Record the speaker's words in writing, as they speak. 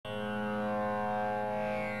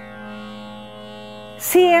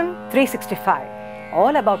CM 365,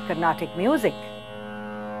 all about Carnatic music.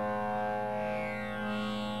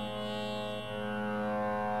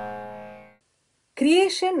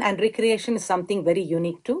 Creation and recreation is something very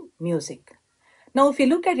unique to music. Now, if you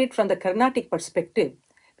look at it from the Carnatic perspective,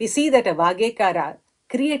 we see that a Vagekara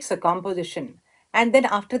creates a composition and then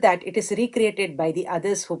after that it is recreated by the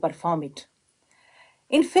others who perform it.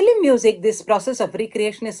 In film music, this process of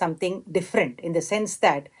recreation is something different in the sense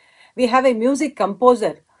that we have a music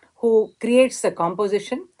composer who creates the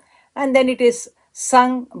composition and then it is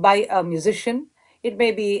sung by a musician. It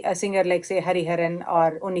may be a singer like say Hariharan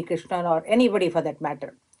or Unni Krishnan or anybody for that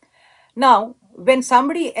matter. Now, when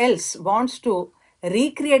somebody else wants to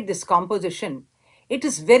recreate this composition, it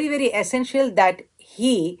is very, very essential that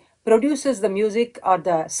he produces the music or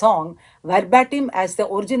the song verbatim as the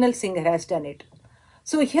original singer has done it.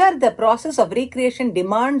 So here the process of recreation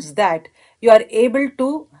demands that you are able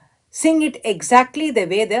to sing it exactly the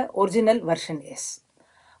way the original version is.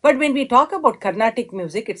 But when we talk about Carnatic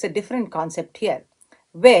music, it's a different concept here,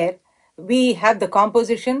 where we have the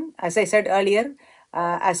composition, as I said earlier,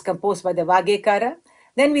 as composed by the Vagekara.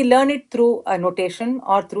 Then we learn it through a notation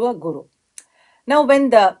or through a guru. Now, when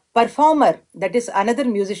the performer, that is another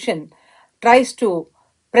musician, tries to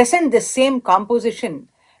present the same composition,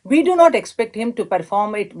 we do not expect him to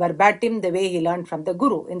perform it verbatim the way he learned from the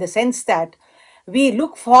guru, in the sense that we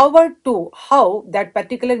look forward to how that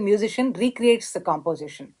particular musician recreates the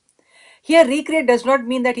composition. Here, recreate does not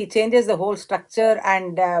mean that he changes the whole structure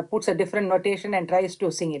and puts a different notation and tries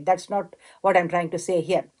to sing it. That's not what I'm trying to say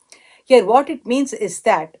here. Here, what it means is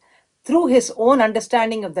that through his own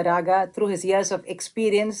understanding of the raga, through his years of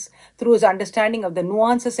experience, through his understanding of the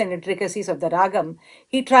nuances and intricacies of the ragam,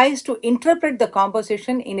 he tries to interpret the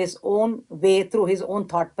composition in his own way through his own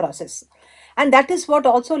thought process. And that is what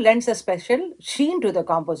also lends a special sheen to the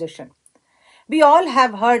composition. We all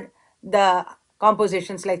have heard the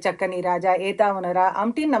compositions like Chakkani Raja, Etavanara,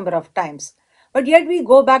 umpteen number of times. But yet we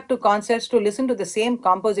go back to concerts to listen to the same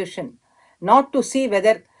composition, not to see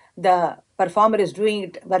whether the performer is doing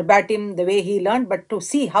it verbatim the way he learned, but to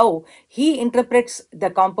see how he interprets the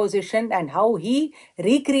composition and how he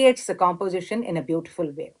recreates the composition in a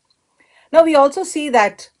beautiful way. Now we also see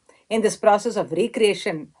that in this process of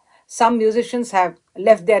recreation, some musicians have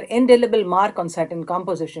left their indelible mark on certain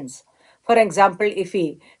compositions. For example, if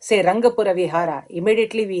we say Rangapura Vihara,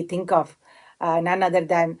 immediately we think of none other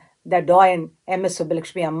than the Doyen M.S.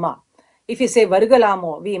 Subbulakshmi Amma. If we say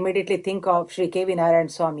Varugalamo, we immediately think of Sri K.V.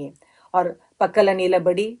 Narayanaswamy. Or Pakkala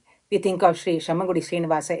Neelabadi, we think of Sri Shamangudi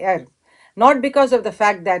Srinivasa Iyer. Not because of the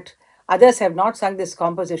fact that others have not sung this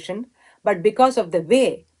composition, but because of the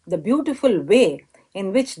way, the beautiful way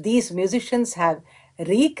in which these musicians have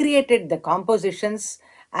recreated the compositions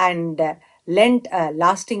and lent a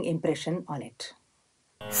lasting impression on it.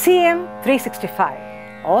 CM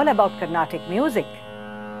 365, all about Carnatic music.